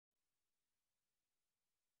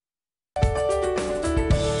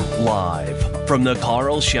Live from the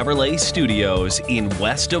Carl Chevrolet Studios in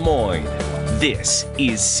West Des Moines, this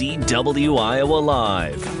is CW Iowa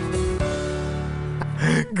Live.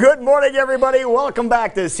 Good morning, everybody. Welcome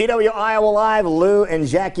back to CW Iowa Live. Lou and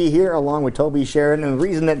Jackie here, along with Toby Sharon. And the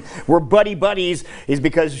reason that we're buddies is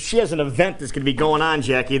because she has an event that's going to be going on,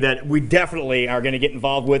 Jackie, that we definitely are going to get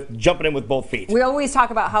involved with, jumping in with both feet. We always talk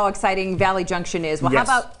about how exciting Valley Junction is. Well, Yes.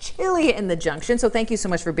 How about chili in the Junction? So thank you so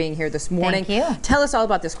much for being here this morning. Thank you. Tell us all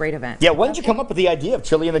about this great event. Yeah, when did you come up with the idea of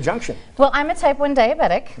chili in the Junction? Well, I'm a type 1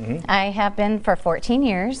 diabetic. I have been for 14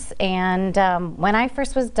 years. And when I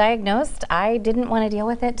first was diagnosed, I didn't want to deal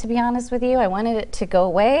with it, to be honest with you. I wanted it to go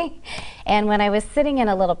away. And when I was sitting in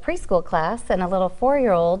a little preschool class and a little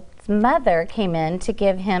 4-year-old's mother came in to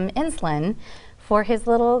give him insulin for his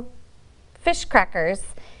little fish crackers,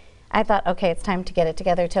 I thought, okay, it's time to get it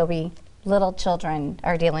together, Toby. Little children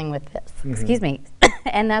are dealing with this. Excuse me.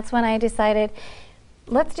 And that's when I decided,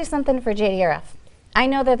 let's do something for JDRF. I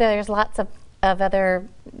know that there's lots of other,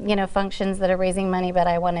 functions that are raising money, but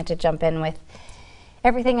I wanted to jump in with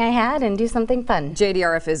everything I had and do something fun.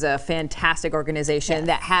 JDRF is a fantastic organization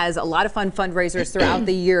that has a lot of fun fundraisers throughout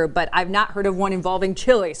the year, but I've not heard of one involving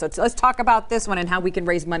chili. So let's talk about this one and how we can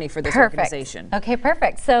raise money for this organization. Okay,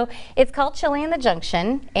 perfect. So it's called Chili in the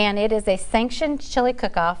Junction, and it is a sanctioned chili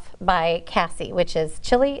cook-off by CASI, which is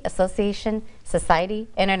Chili Association Society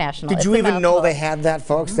International. Did you even know they had that,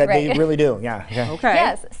 folks? That Right. they really do. Yeah. Okay.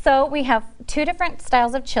 Yes, so we have 2 different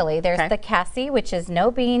styles of chili. There's the CASI, which is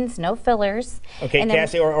no beans, no fillers. Okay, and then-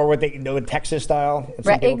 Cassie, or what they know, Texas style?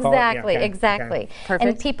 some Right, people call it? Yeah, exactly, okay, exactly. okay. Perfect.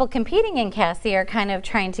 And people competing in CASI are kind of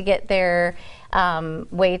trying to get their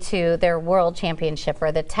way to their world championship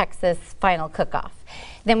or the Texas final cook-off.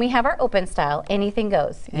 Then we have our open style, anything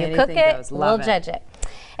goes. You cook Anything it, goes. we'll Love it. judge it.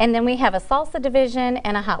 And then we have a salsa division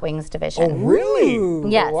and a hot wings division. Oh, really?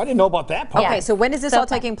 Yes. Oh, I didn't know about that part. Okay, Yeah. so when is this So all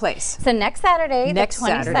fun. taking place? So next Saturday, Next the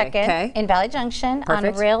 22nd, Saturday, okay. in Valley Junction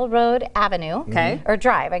Perfect. on Railroad Avenue, Okay. or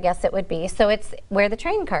Drive, I guess it would be. So it's where the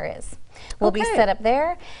train car is. We'll be Okay. set up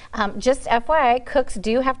there. Just FYI, cooks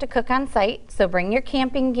do have to cook on site, so bring your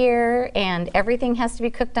camping gear, and everything has to be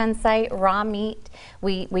cooked on site. Raw meat,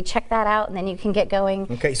 we check that out, and then you can get going.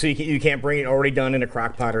 Okay, so you can't bring it already done in a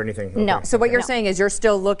crock pot or anything? No. Okay. So what you're saying is you're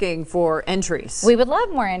still looking for entries. We would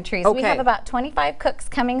love more entries. We Okay. have about 25 cooks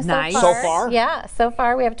coming Nice. so far. So far? Yeah, so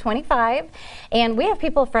far we have 25. And we have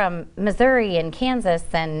people from Missouri and Kansas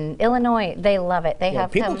and Illinois. They love it. They Well,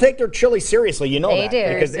 have people come. take their chili seriously, you know They that.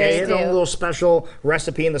 do, Because they have a do. little special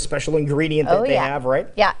recipe and the special ingredient that they have, right?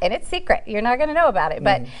 Yeah, and it's secret. You're not going to know about it.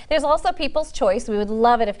 But there's also people's choice. We would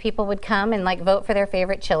love it if people would come and vote for their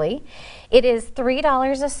favorite chili. It is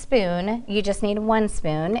 $3 a spoon. You just need 1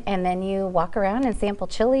 spoon, and then you walk around and sample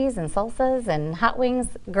chilies and salsas and hot wings.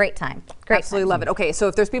 Great time. Great Absolutely time. love it. Okay, so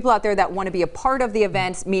if there's people out there that want to be a part of the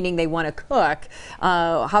event, meaning they want to cook,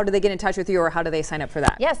 how do they get in touch with you, or how do they sign up for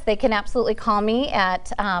that? Yes, they can absolutely call me at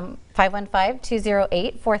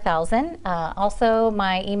 515-208-4000. Also,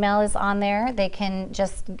 my email is on there. They can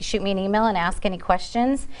just shoot me an email and ask any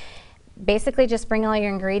questions. Basically, just bring all your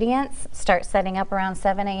ingredients, start setting up around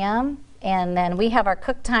 7 a.m., and then we have our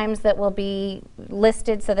cook times that will be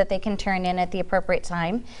listed so that they can turn in at the appropriate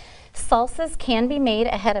time. Salsas can be made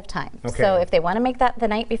ahead of time. Okay. So if they want to make that the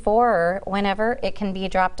night before or whenever, it can be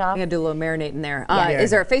dropped off. I'm going to do a little marinade in there. Yeah. Is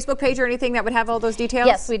there a Facebook page or anything that would have all those details?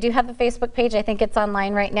 Yes, we do have a Facebook page. I think it's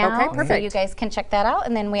online right now. Okay, So perfect. you guys can check that out.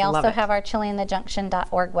 And then we Love also it. have our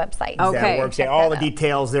chiliinthejunction.org website. Okay. That works. Yeah, Check all that the out.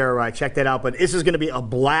 details there. Check that out. But this is going to be a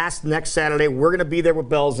blast next Saturday. We're going to be there with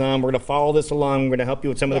bells on. We're going to follow this along. We're going to help you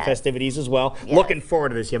with some of the Yes. festivities as well. Yes. Looking forward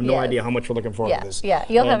to this. You have no Yes. idea how much we're looking forward Yeah, to this. yeah.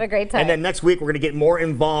 You'll have a great time. And then next week, we're going to get more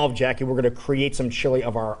involved, Jackie. We're going to create some chili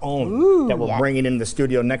of our own that we're Yes. bringing in the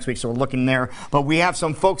studio next week. So we're looking there. But we have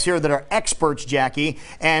some folks here that are experts, Jackie.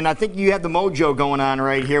 And I think you have the mojo going on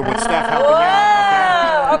right here with Steph helping you out.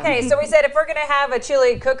 Okay, so we said if we're going to have a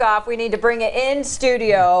chili cook-off, we need to bring it in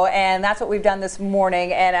studio, and that's what we've done this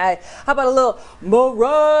morning. And how about a little Mo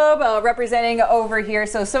Rub representing over here?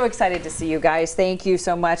 So excited to see you guys. Thank you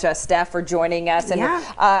so much, Steph, for joining us. And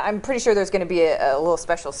I'm pretty sure there's going to be a little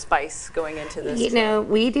special spice going into this. You know,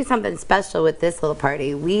 we do something special with this little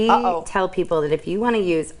party. We tell people that if you want to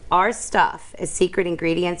use our stuff as secret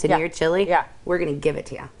ingredients in your chili, we're going to give it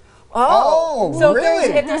to you. Oh, so really?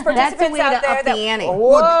 if there's That's participants a way out to there up that, the ante.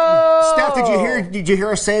 Well, Steph, did you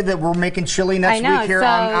hear us say that we're making chili next week here so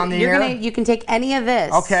on the air? you can take any of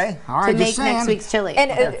this Okay, all right, to just make next saying. week's chili.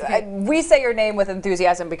 And we say your name with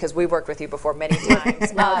enthusiasm because we've worked with you before many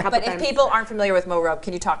times. But if people aren't familiar with Mo Rub,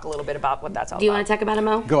 can you talk a little bit about what that's all do you about? want to talk about it,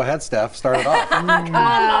 Mo? Go ahead, Steph. Start it off.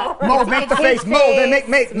 Mo, make the face. Mo, then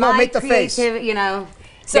make the face. You know.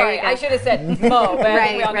 Sorry, I should have said Mo, but I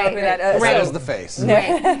think we all know who that is. That is the face.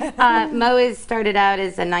 Mo is started out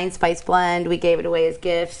as a 9-spice blend. We gave it away as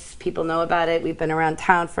gifts. People know about it. We've been around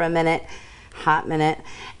town for a minute, hot minute.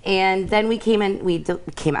 And then we came out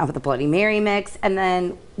with a Bloody Mary mix, and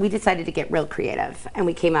then we decided to get real creative, and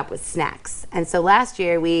we came up with snacks. And so last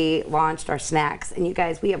year we launched our snacks, and you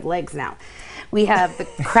guys, we have legs now. We have the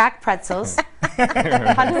crack pretzels, 100%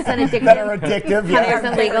 addictive. That are addictive, yeah.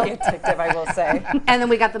 100% legal. Addictive, I will say. And then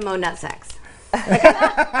we got the Mo Nut Sacks.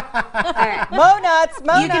 Mo Nuts,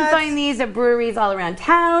 You can find these at breweries all around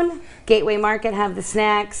town. Gateway Market have the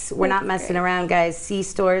snacks. We're not messing around, guys.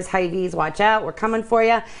 C-stores, Hy-Vees, watch out. We're coming for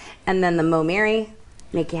you. And then the Mo Mary,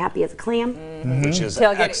 make you happy as a clam. Which is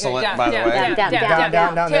Tailgating, excellent, by the way. Down,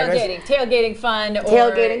 Tailgating fun.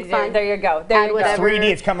 Tailgating fun. There you go. Add whatever. 3D,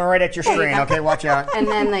 it's coming right at your screen. Okay, watch out. And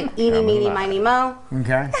then the eeny, meeny, miny, mo.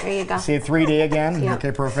 Okay. There you go. See it 3D again. Yeah.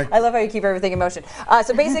 Okay, perfect. I love how you keep everything in motion.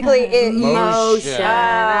 So basically, Motion.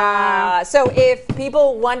 so if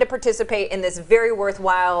people want to participate in this very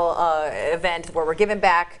worthwhile event where we're giving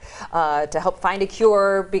back to help find a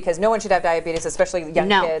cure, because no one should have diabetes, especially young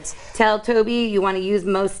kids. Tell Toby you want to use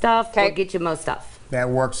Mo stuff. Okay. We'll get you Mo stuff. That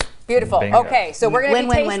works. Beautiful. Bingo. Okay, so we're going to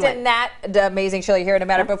be tasting that amazing chili here in a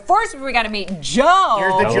minute. But first, we got to meet Joe.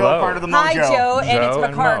 Here's the Joe part of the Mo Hi, Joe, and it's Joe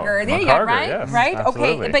and McCarger. Mo. There you go, McCarger, right? yes, right?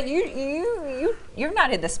 absolutely. Okay, but you're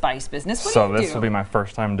not in the spice business. What So do you do? this will be my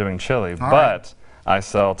first time doing chili, All but I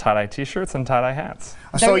sell tie-dye t-shirts and tie-dye hats.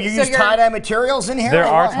 So you use tie-dye materials in here? There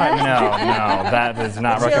are no, that is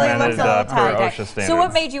not Chili recommended looks all per tie-dye. OSHA standards. So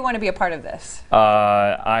what made you want to be a part of this?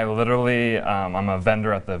 I literally, I'm a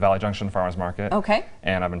vendor at the Valley Junction Farmers Market. Okay.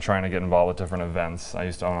 And I've been trying to get involved with different events. I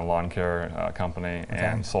used to own a lawn care company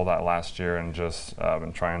and sold that last year, and just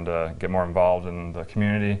been trying to get more involved in the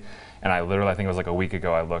community. And I literally, I think it was like a week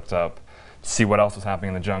ago, I looked up to see what else was happening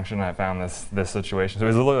in the Junction, and I found this situation. So it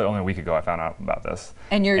was literally only a week ago I found out about this.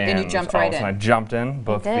 And you jumped right in. I jumped in,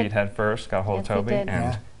 both feet head first, got a hold of Yes, we Toby, did.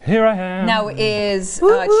 and here I am. Now, is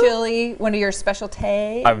chili one of your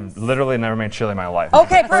specialties? I've literally never made chili in my life.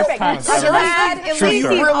 Okay, perfect. time I'm glad at So least you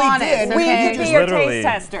he's really honest. did. We can Just be your literally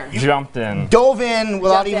taste tester. jumped in. Dove in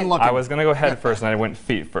without Jumped even in. looking. I was gonna go head first, and I went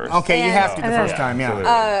feet first. Okay, you have to the first Yeah, time,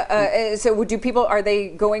 yeah. absolutely. So do people, are they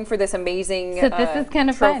going for this amazing So this is kind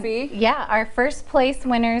of trophy? fun. Yeah, our first place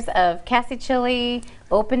winners of Cassie Chili,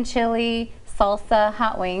 Open Chili, Salsa,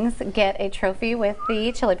 Hot Wings get a trophy with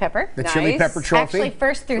the chili pepper. The chili pepper trophy. Actually,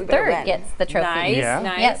 first through better third win. gets the trophy. Nice, Yeah.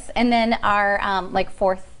 nice. Yes, and then our like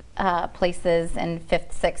fourth places and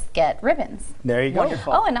fifth, sixth get ribbons. There you go.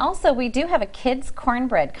 Wonderful. Oh, and also we do have a kids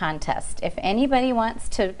cornbread contest. If anybody wants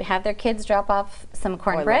to have their kids drop off some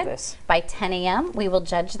cornbread this. by 10 a.m., we will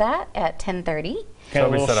judge that at 10:30. Kind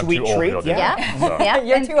of a Toby little said I'm sweet too old to treat. go do Yeah. that, Yeah, so. yeah,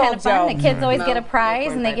 You're and too it's kind old, of fun. Joe. The kids always get a No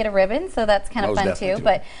prize and they get a ribbon, so that's kind of Mo's fun definitely too. too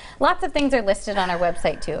But lots of things are listed on our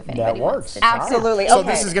website too, if anybody works. wants to check it out. Absolutely. So okay.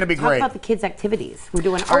 this is going to be Talk great. about the kids' activities. We're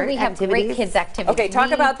doing Oh, art we have activities. great kids activities. Okay,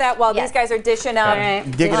 talk about that while Yes. these guys are dishing up,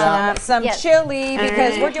 Dig it out. some Yes. chili,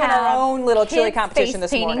 because we're doing our have own little chili kids competition face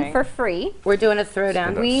this painting morning. for free. We're doing a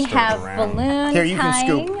throwdown. We Stir it have around. balloon Here, you can tying.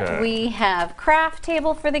 scoop. Okay. We have craft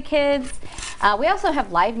table for the kids. We also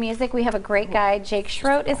have live music. We have a great guy, Jake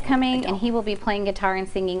Schroet, is coming, and he will be playing guitar and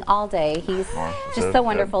singing all day. He's just so good.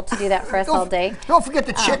 wonderful to do that for us all day. Don't forget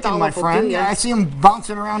the chicken, my awful, friend. do ya? I see him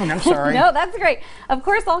bouncing around, and I'm sorry. No, that's great. Of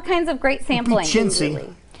course, all kinds of great sampling.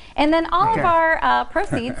 Chintzy. And then all Okay. of our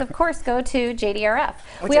proceeds, of course, go to JDRF.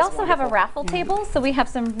 We is also have a raffle table, so we have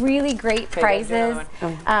some really great prizes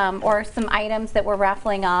or some items that we're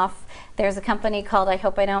raffling off. There's a company called, I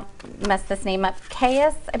hope I don't mess this name up,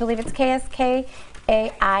 KS, I believe it's KSK.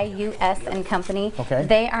 AIUS and Company. Okay.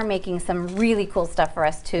 They are making some really cool stuff for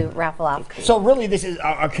us to raffle off. So really, this is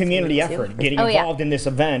a community effort, getting Oh, yeah. involved in this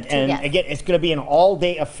event, and Yes. again, it's going to be an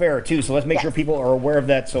all-day affair too. So let's make Yes. sure people are aware of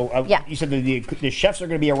that. So Yeah. you said the chefs are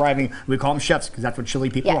going to be arriving. We call them chefs because that's what chili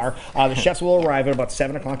people Yes. are. The chefs will arrive at about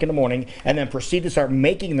 7 o'clock in the morning, and then proceed to start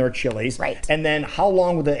making their chilies. Right. And then how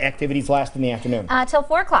long will the activities last in the afternoon? Till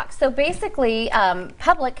 4 o'clock. So basically,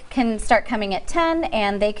 public can start coming at 10,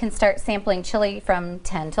 and they can start sampling chili from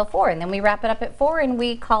 10 till 4, and then we wrap it up at 4, and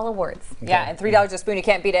we call awards. Yeah, and $3 a spoon, you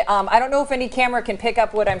can't beat it. I don't know if any camera can pick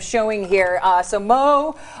up what I'm showing here. So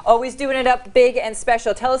Mo, always doing it up big and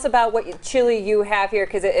special. Tell us about what chili you have here,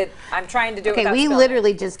 because I'm trying to do it Okay, without we spilling.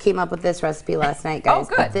 literally just came up with this recipe last night, guys.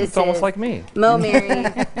 good. But this It's almost is like me. Mo Mary,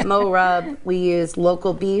 Mo Rub. We used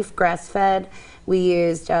local beef, grass-fed. We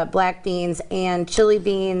used black beans and chili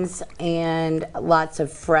beans and lots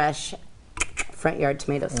of fresh front yard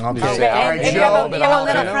tomatoes. Okay. Okay. All right, And you Joe. have a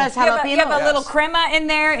little fresh jalapeno. You have a little crema in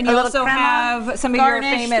there, and you little also crema have some of your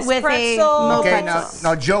garnished famous with a pretzels. Okay,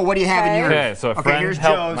 now, Joe, what do you have in yours? Okay, so a friend, here's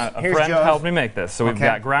helped, Joe's. a Here's friend Joe's. helped me make this. So we've Okay.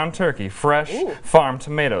 got ground turkey, fresh farm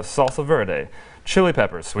tomatoes, salsa verde, chili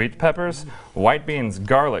peppers, sweet peppers, white beans,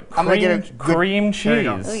 garlic, I'm gonna get a good- cream There you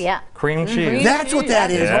go. cheese. Oh, yeah. Cream cheese. That's what that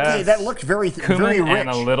is. Yes. Okay, that looks very Cumin rich. and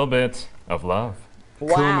a little bit of love.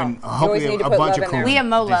 Wow. Cumin. You Hopefully always need to a put bunch love of in there. cumin. We have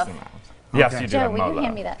Mo love. Decent amount. Yes, you do Joe, have will you mola.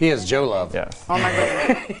 hand me that? He is Joe Love. Yes. Oh my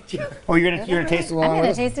goodness. Oh, you're gonna taste it along I'm gonna with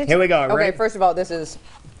us? taste it Here we go. Okay, Ready? first of all, this is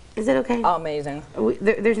Is it okay? amazing.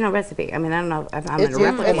 There's no recipe. I mean, I don't know if I'm It's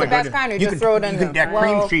gonna the replicate. best kind. You just can, throw it in you can, there. that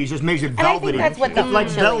cream cheese just makes it And I think velvety. that's what the It's like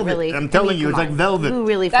chili velvet. really. I'm telling you, come it's like on. velvet. Who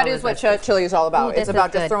really That follows is what that? chili is all about. Ooh, It's this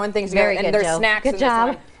about is just good. throwing things together, Very and good, there's Joe. snacks Good in this job.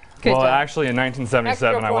 one. Good Well, job. actually, in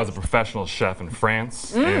 1977, Extra I was a points. professional chef in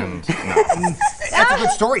France, and That's a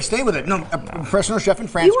good story. Stay with it. No, a professional chef in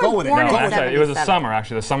France. You were Go with it. born no, in actually, it was a 77. summer,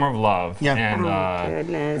 actually, the summer of love. Yeah. And,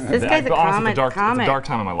 Goodness, this I- guy's a but honestly, comic. it's a dark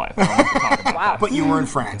time in my life. I don't like to talk about Wow. But you were in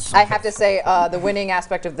France. I have to say, the winning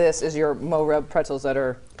aspect of this is your Mo Rub pretzels that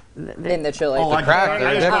are in the chili. Oh, I crack,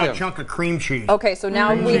 they're just got a addictive. chunk of cream cheese. Okay, so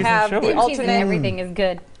now we cheese have and the chili. Cheese and ultimate everything is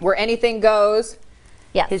good. where anything goes.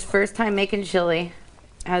 Yes. His first time making chili.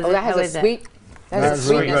 How's Oh, it? that has How a is it? sweet. That has a That's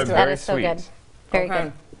really sweetness good. to That it. is so sweet. good. Very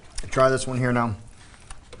Okay. good. Try this one here now.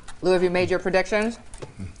 Lou, have you made your predictions?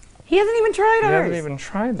 He hasn't even tried You ours. haven't even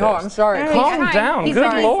tried this. Oh, I'm sorry. Alright. Calm He's down, He's good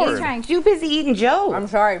trying. lord. He's trying. Too busy eating Joe. I'm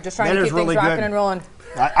sorry. Just trying That to is keep really things rocking good. and rolling.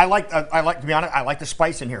 I like to be honest, I like the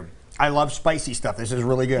spice in here. I love spicy stuff. This is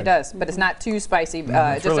really good. It does, but it's not too spicy.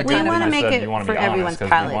 Just really a We kind want to of. You make said it you wanna for be honest, everyone's 'cause we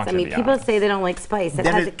palates. want I you to mean, be people honest. say they don't like spice. That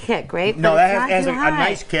That has is- a kick, right? No, But that it's not has too a high.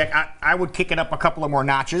 nice kick. I would kick it up a couple of more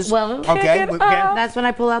notches. Well, okay. That's when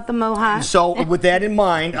I pull out the Mohawk. So with that in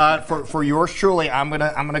mind, for yours truly, I'm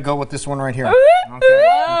gonna go with this one right here.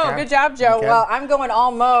 Oh, Okay. good job, Joe. Okay. Well, I'm going all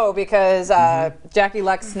Mo because Jackie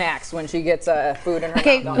likes snacks when she gets food in her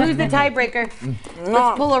Okay, mouth. who's the tiebreaker?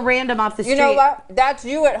 Let's pull a random off the street. You know what? That's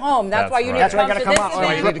you at home. That's That's why you right. need That's to why I come gotta to come this out. You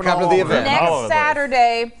event need to come to the event. All next over this.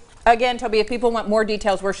 Saturday. Again, Toby, if people want more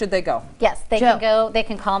details, where should they go? Yes, they Joe. can go. They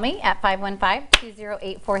can call me at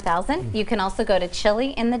 515-208-4000. You can also go to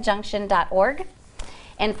chiliinthejunction.org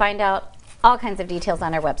and find out all kinds of details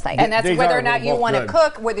on our website. And that's These whether are or not you both want to good.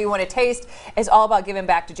 cook, whether you want to taste. It's all about giving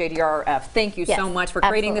back to JDRF. Thank you so Yes, much for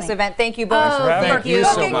creating this absolutely. event. Thank you both for having for us. Thank you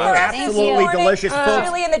so cooking much. for us this Absolutely morning. delicious, folks.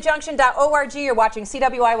 ChiliInTheJunction.org. You're watching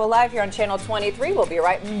CWI Will Live here on Channel 23. We'll be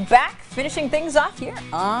right back, finishing things off here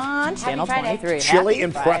on Channel Friday. 23. Chili Happy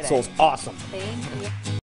and Friday. pretzels, awesome. Thank you.